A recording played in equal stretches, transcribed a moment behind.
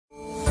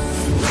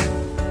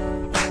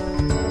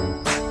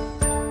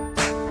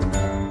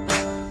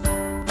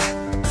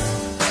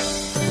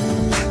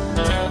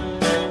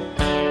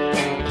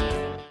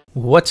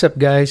What's up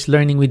guys,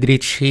 Learning with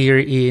Rich here.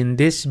 In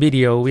this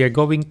video, we are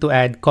going to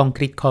add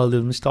concrete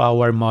columns to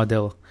our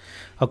model.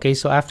 Okay,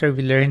 so after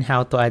we learn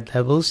how to add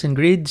levels and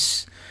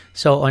grids,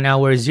 so on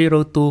our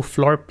 0-2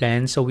 floor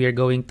plan, so we are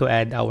going to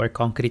add our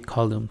concrete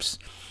columns.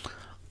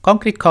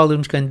 Concrete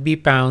columns can be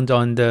found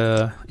on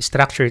the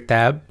structure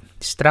tab.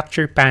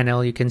 Structure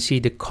panel, you can see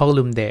the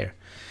column there.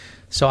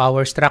 So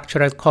our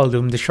structural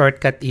column, the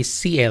shortcut is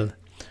CL.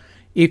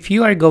 If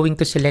you are going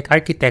to select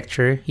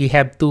architecture, you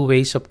have two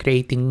ways of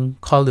creating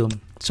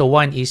column. So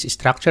one is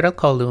structural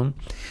column,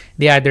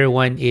 the other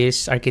one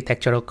is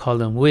architectural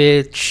column,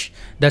 which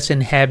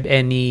doesn't have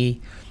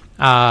any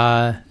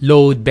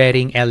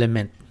load-bearing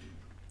element.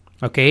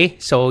 Okay,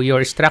 so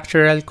your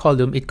structural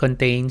column, it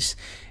contains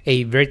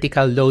a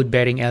vertical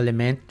load-bearing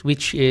element,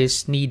 which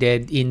is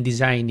needed in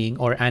designing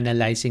or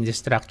analyzing the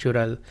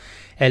structural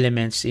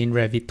elements in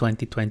Revit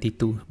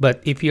 2022. But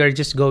if you are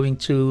just going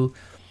to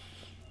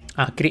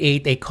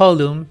create a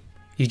column,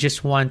 you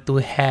just want to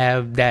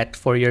have that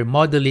for your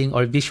modeling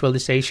or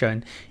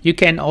visualization, you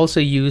can also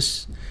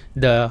use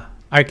the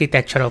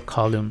architectural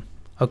column.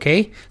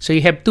 Okay, so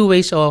you have two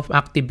ways of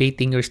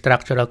activating your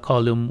structural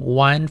column.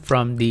 One,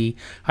 from the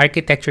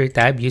architecture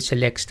tab, you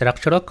select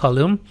structural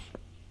column.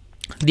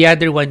 The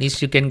other one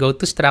is you can go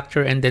to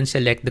structure and then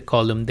select the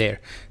column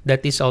there.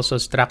 That is also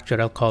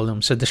structural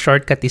column. So the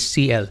shortcut is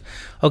CL.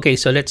 Okay,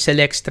 so let's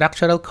select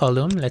structural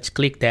column. Let's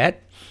click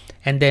that.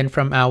 And then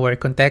from our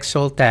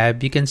contextual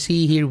tab, you can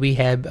see here we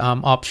have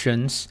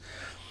options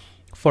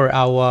for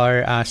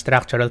our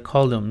structural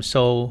column.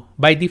 So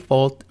by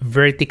default,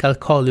 vertical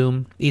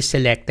column is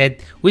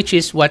selected, which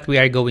is what we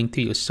are going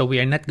to use. So we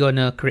are not going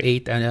to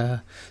create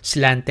a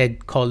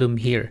slanted column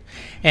here.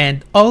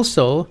 And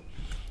also,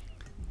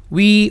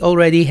 we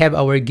already have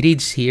our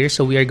grids here.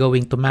 So we are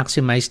going to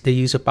maximize the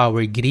use of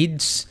our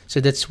grids.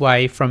 So that's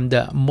why from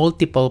the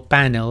multiple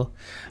panel,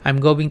 I'm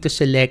going to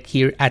select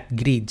here at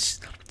grids.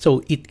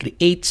 So it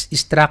creates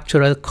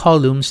structural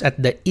columns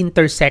at the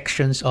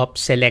intersections of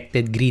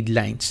selected grid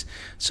lines.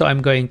 So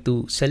I'm going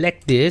to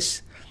select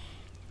this.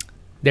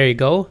 There you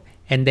go.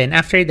 And then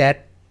after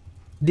that,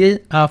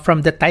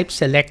 from the type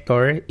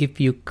selector, if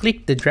you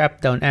click the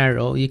drop down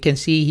arrow, you can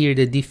see here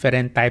the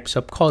different types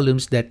of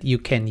columns that you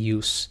can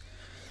use.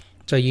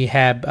 So you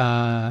have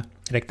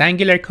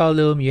rectangular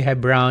column, you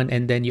have round,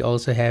 and then you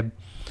also have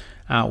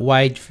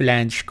wide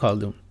flange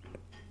column.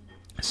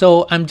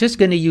 So I'm just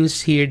going to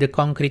use here the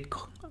concrete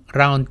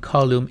round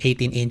column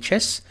 18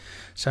 inches.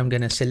 So I'm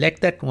going to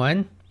select that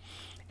one.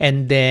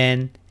 And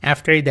then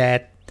after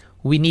that,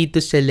 we need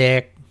to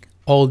select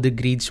all the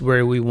grids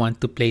where we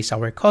want to place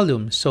our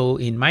column. So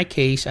in my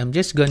case, I'm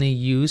just going to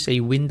use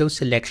a window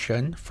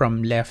selection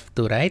from left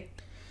to right.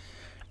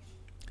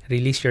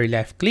 Release your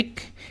left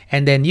click.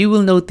 And then you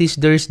will notice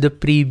there's the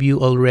preview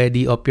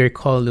already of your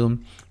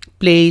column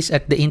placed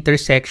at the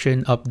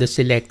intersection of the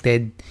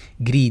selected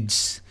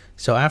grids.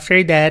 So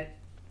after that,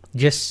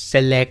 just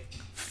select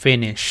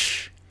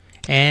finish,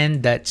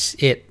 and that's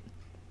it.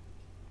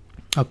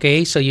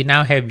 Okay, so you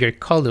now have your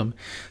column.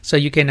 So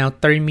you can now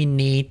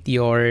terminate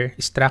your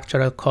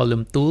structural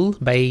column tool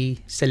by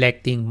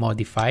selecting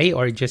modify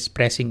or just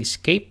pressing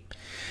escape.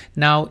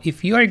 Now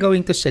if you are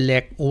going to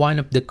select one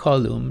of the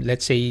column,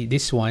 let's say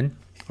this one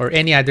or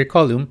any other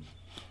column,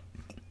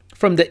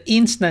 from the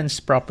instance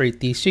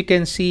properties, you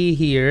can see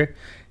here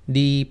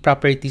the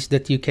properties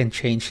that you can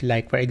change,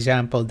 like for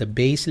example the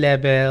base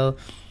level,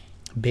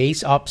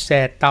 base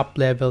offset, top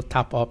level,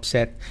 top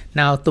offset.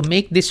 Now to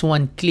make this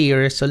one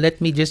clear, so let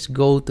me just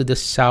go to the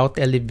south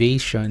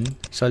elevation.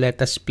 So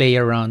let us play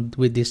around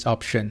with this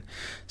option.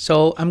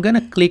 So I'm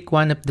gonna click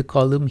one of the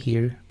column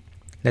here,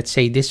 let's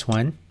say this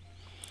one.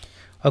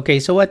 Okay,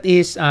 so what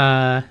is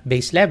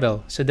base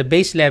level? So the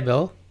base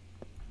level,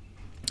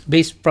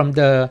 based from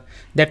the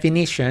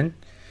definition,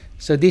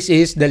 so this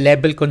is the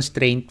level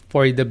constraint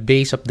for the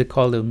base of the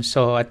column.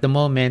 So at the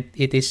moment,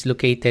 it is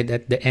located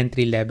at the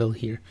entry level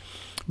here.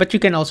 But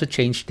you can also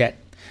change that.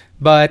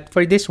 But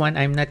for this one,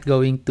 I'm not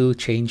going to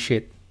change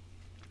it.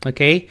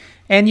 Okay?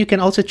 And you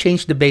can also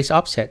change the base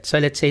offset. So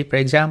let's say, for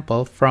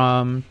example,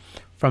 from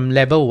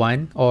level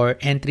 1 or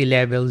entry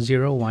level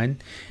 01,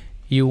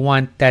 you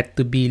want that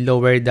to be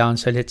lower down.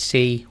 So let's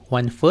say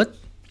 1 foot.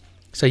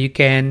 So you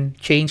can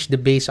change the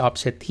base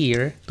offset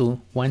here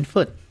to 1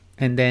 foot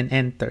and then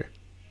enter.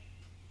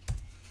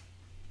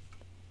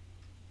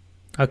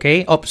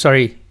 Okay? Oh,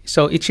 sorry.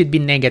 So it should be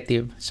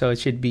negative. So it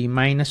should be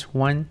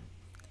 -1.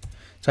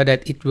 So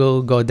that it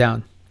will go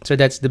down. So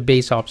that's the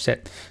base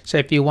offset. So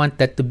if you want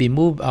that to be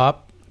moved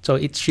up, so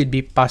it should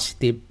be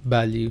positive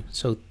value.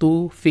 So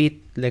 2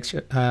 feet, like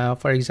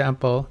for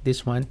example,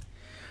 this one.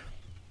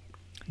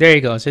 There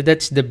you go. So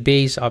that's the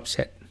base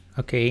offset.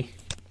 Okay.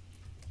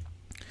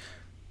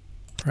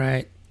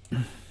 Right.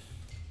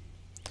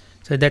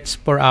 So that's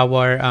for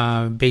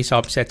our base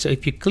offset. So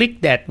if you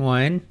click that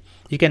one,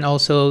 you can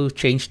also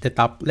change the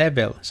top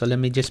level. So let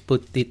me just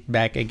put it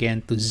back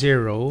again to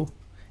 0.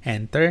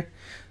 Enter.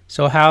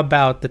 So how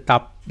about the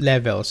top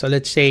level? So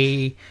let's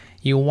say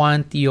you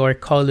want your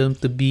column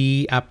to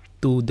be up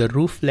to the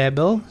roof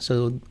level.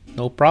 So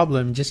no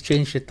problem. Just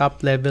change the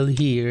top level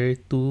here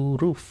to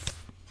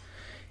roof.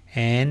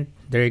 And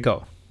there you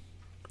go.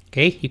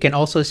 Okay, you can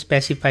also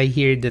specify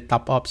here the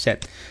top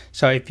offset.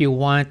 So if you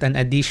want an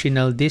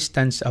additional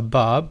distance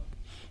above,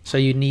 so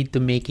you need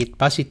to make it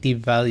positive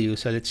value.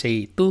 So let's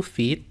say 2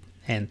 feet,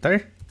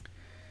 enter,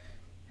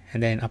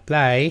 and then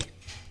apply,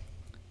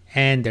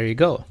 and there you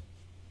go.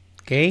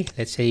 Okay,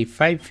 let's say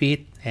 5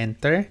 feet,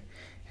 enter,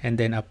 and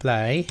then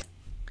apply,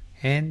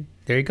 and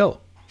there you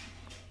go.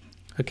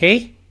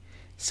 Okay,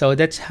 so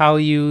that's how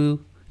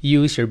you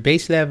use your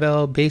base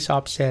level, base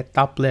offset,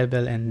 top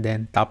level, and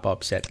then top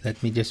offset.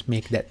 Let me just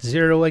make that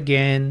 0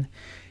 again,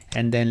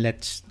 and then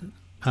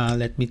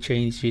let me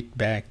change it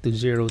back to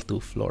 0 to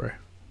floor.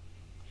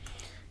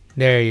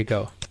 There you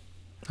go.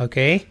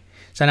 Okay,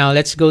 so now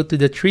let's go to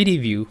the 3D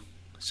view.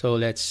 So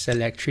let's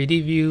select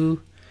 3D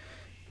view,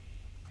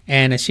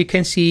 and as you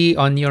can see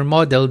on your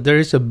model,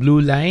 there's a blue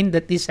line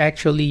that is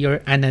actually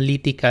your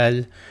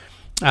analytical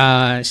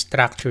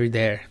structure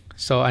there.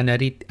 So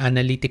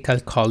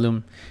analytical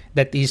column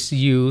that is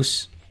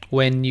used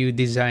when you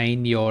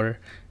design your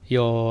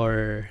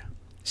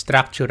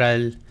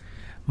structural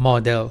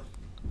model,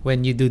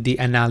 when you do the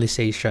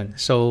analysis.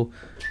 So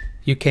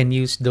you can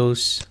use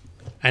those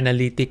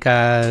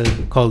analytical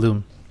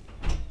column.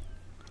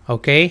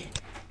 Okay,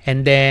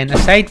 and then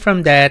aside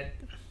from that,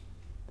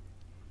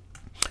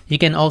 you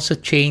can also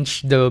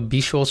change the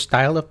visual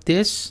style of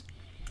this.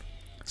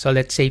 So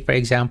let's say, for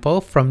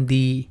example, from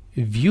the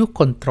view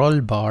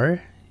control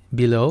bar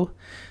below,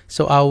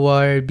 so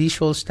our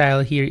visual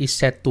style here is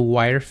set to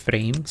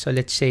wireframe. So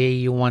let's say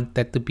you want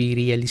that to be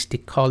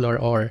realistic color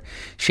or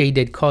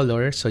shaded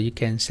color, so you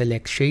can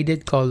select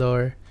shaded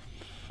color,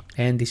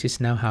 and this is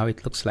now how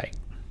it looks like.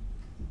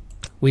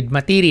 With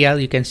material,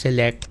 you can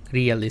select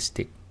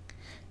realistic.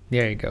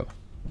 There you go.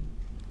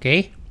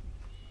 Okay,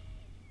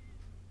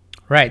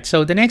 right,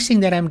 so the next thing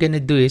that I'm going to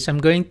do is I'm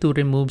going to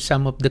remove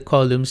some of the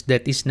columns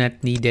that is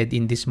not needed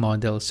in this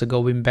model. So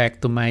going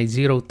back to my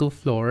 0 to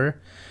floor,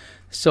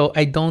 so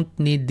I don't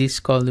need these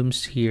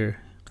columns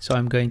here. So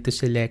I'm going to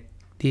select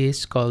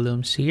these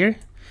columns here.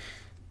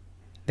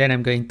 Then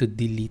I'm going to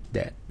delete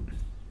that.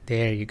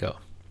 There you go.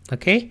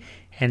 Okay,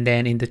 and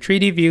then in the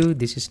 3D view,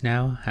 this is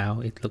now how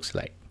it looks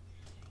like.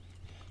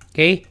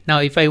 Okay, now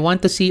if I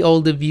want to see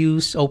all the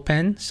views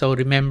open, so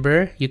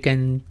remember, you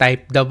can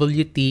type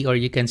WT or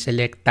you can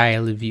select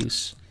tile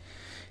views.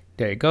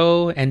 There you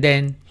go. And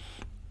then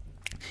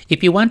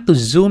if you want to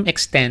zoom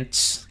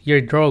extents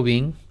your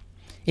drawing,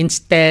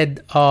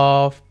 instead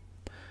of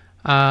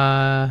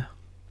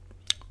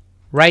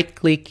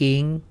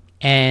right-clicking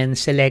and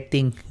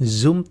selecting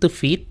zoom to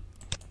fit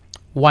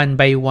one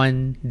by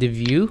one the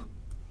view,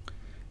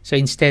 so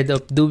instead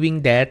of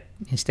doing that,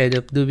 instead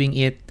of doing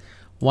it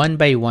one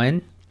by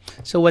one,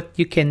 so what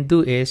you can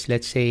do is,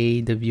 let's say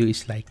the view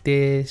is like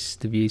this,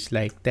 the view is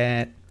like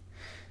that.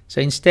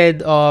 So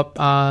instead of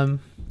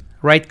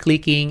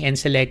right-clicking and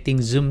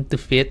selecting zoom to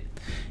fit,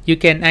 you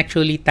can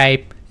actually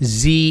type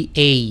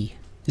ZA.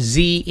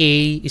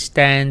 ZA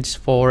stands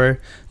for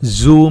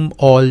zoom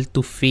all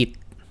to fit.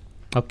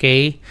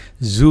 Okay,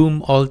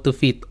 zoom all to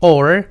fit.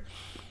 Or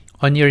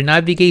on your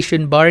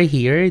navigation bar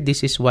here,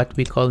 this is what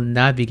we call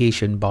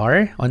navigation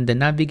bar. On the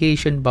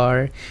navigation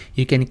bar,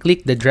 you can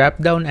click the drop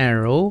down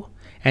arrow,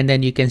 and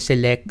then you can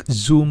select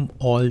zoom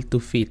all to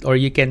fit, or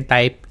you can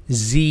type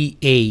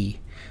ZA.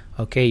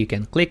 Okay, you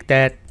can click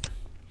that,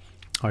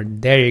 or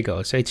there you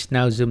go. So it's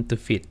now zoom to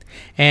fit.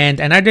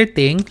 And another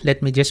thing,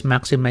 let me just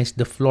maximize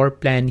the floor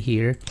plan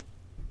here.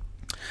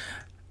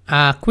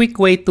 A quick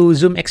way to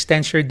zoom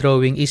extend your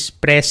drawing is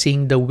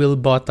pressing the wheel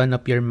button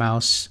of your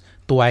mouse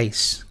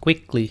twice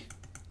quickly.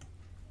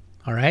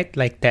 All right,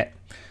 like that.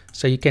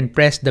 So you can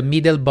press the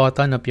middle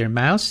button of your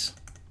mouse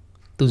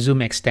to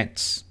zoom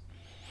extends.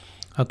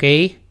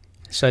 Okay,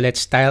 so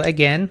let's tile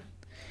again.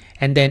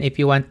 And then if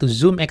you want to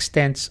zoom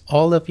extends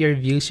all of your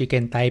views, you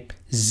can type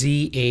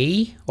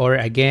ZA, or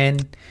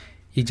again,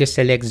 you just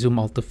select zoom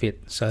all to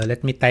fit. So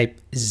let me type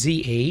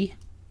ZA,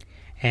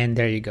 and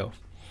there you go.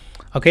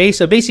 Okay,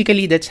 so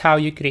basically that's how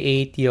you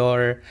create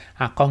your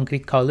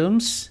concrete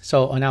columns.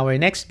 So on our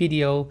next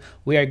video,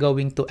 we are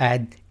going to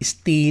add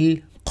steel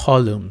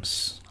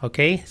columns.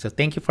 Okay, so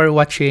thank you for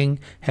watching.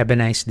 Have a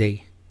nice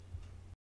day.